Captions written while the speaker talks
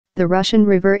The Russian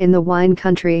River in the wine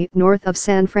country north of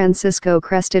San Francisco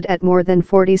crested at more than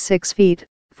 46 feet,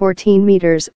 14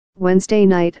 meters, Wednesday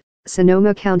night,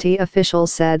 Sonoma County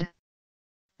officials said.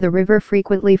 The river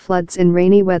frequently floods in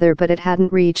rainy weather, but it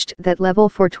hadn't reached that level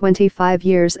for 25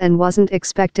 years and wasn't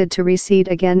expected to recede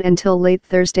again until late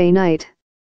Thursday night.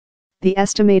 The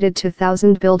estimated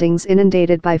 2,000 buildings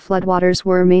inundated by floodwaters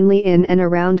were mainly in and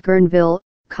around Guerneville,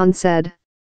 Khan said.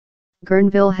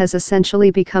 Guerneville has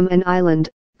essentially become an island,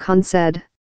 Khan said.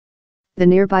 The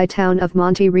nearby town of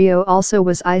Monte Rio also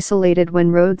was isolated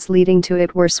when roads leading to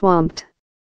it were swamped.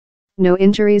 No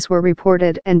injuries were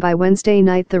reported, and by Wednesday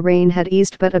night the rain had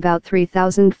eased, but about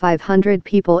 3,500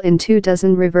 people in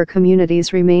 24 river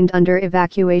communities remained under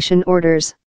evacuation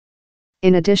orders.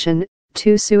 In addition,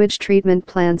 2 sewage treatment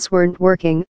plants weren't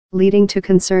working, leading to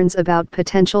concerns about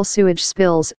potential sewage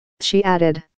spills, she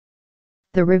added.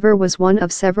 The river was one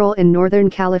of several in Northern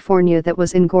California that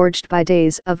was engorged by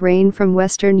days of rain from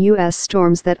western U.S.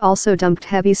 storms that also dumped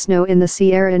heavy snow in the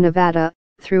Sierra Nevada,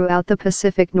 throughout the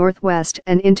Pacific Northwest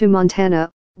and into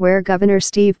Montana, where Governor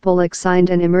Steve Bullock signed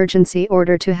an emergency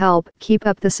order to help keep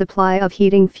up the supply of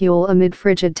heating fuel amid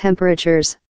frigid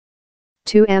temperatures.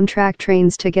 2 Amtrak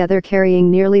trains together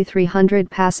carrying nearly 300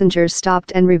 passengers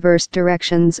stopped and reversed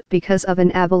directions because of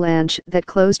an avalanche that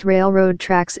closed railroad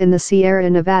tracks in the Sierra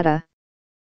Nevada.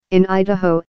 In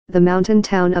Idaho, the mountain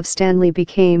town of Stanley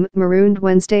became marooned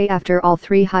Wednesday after all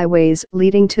 3 highways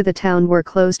leading to the town were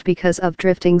closed because of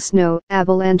drifting snow,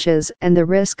 avalanches, and the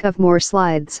risk of more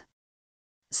slides.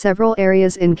 Several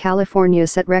areas in California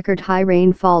set record high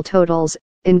rainfall totals,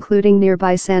 including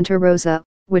nearby Santa Rosa,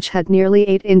 which had nearly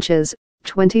 8 inches,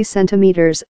 20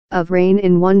 centimeters, of rain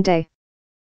in one day.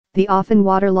 The often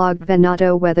waterlogged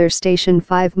Venado weather station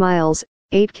 5 miles,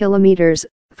 8 kilometers,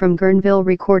 from Guerneville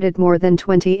recorded more than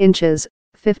 20 inches,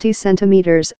 50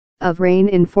 centimeters, of rain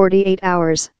in 48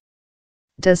 hours.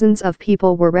 Dozens of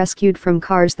people were rescued from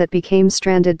cars that became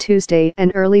stranded Tuesday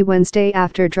and early Wednesday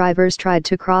after drivers tried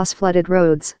to cross flooded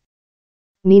roads.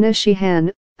 Nina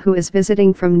Sheehan, who is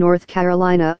visiting from North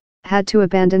Carolina, had to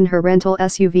abandon her rental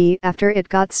SUV after it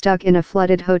got stuck in a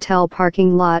flooded hotel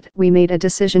parking lot. We made a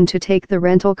decision to take the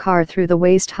rental car through the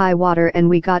waist-high water and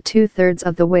we got 2/3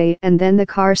 of the way and then the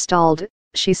car stalled,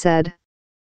 she said.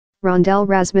 Rondell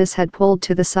Rasmus had pulled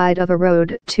to the side of a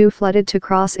road too flooded to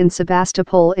cross in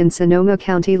Sebastopol in Sonoma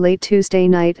County late Tuesday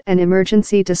night, and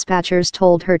emergency dispatchers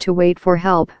told her to wait for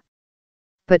help.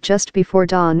 But just before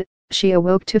dawn, she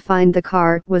awoke to find the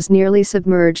car was nearly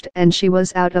submerged and she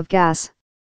was out of gas.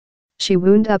 She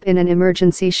wound up in an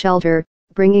emergency shelter,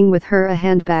 bringing with her a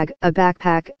handbag, a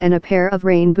backpack, and a pair of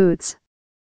rain boots.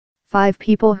 5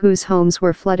 people whose homes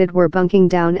were flooded were bunking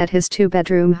down at his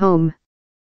 2-bedroom home.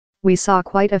 We saw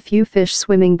quite a few fish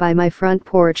swimming by my front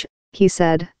porch, he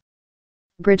said.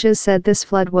 Bridges said this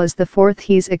flood was the 4th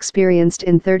he's experienced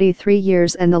in 33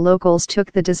 years and the locals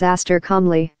took the disaster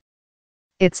calmly.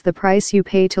 It's the price you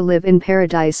pay to live in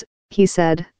paradise, he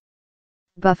said.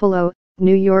 Buffalo,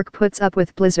 New York puts up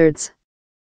with blizzards.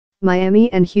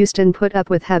 Miami and Houston put up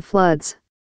with heavy floods.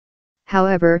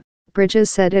 However,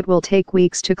 Bridges said it will take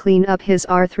weeks to clean up his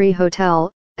R3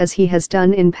 hotel, as he has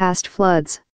done in past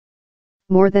floods.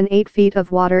 More than 8 feet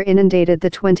of water inundated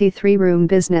the 23-room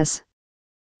business.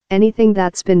 Anything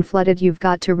that's been flooded, you've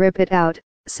got to rip it out,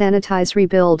 sanitize,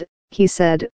 rebuild, he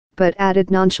said, but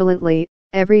added nonchalantly,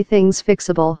 everything's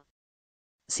fixable.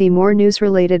 See more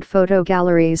news-related photo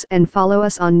galleries and follow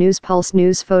us on News Pulse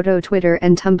News Photo Twitter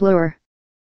and Tumblr.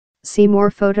 See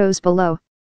more photos below.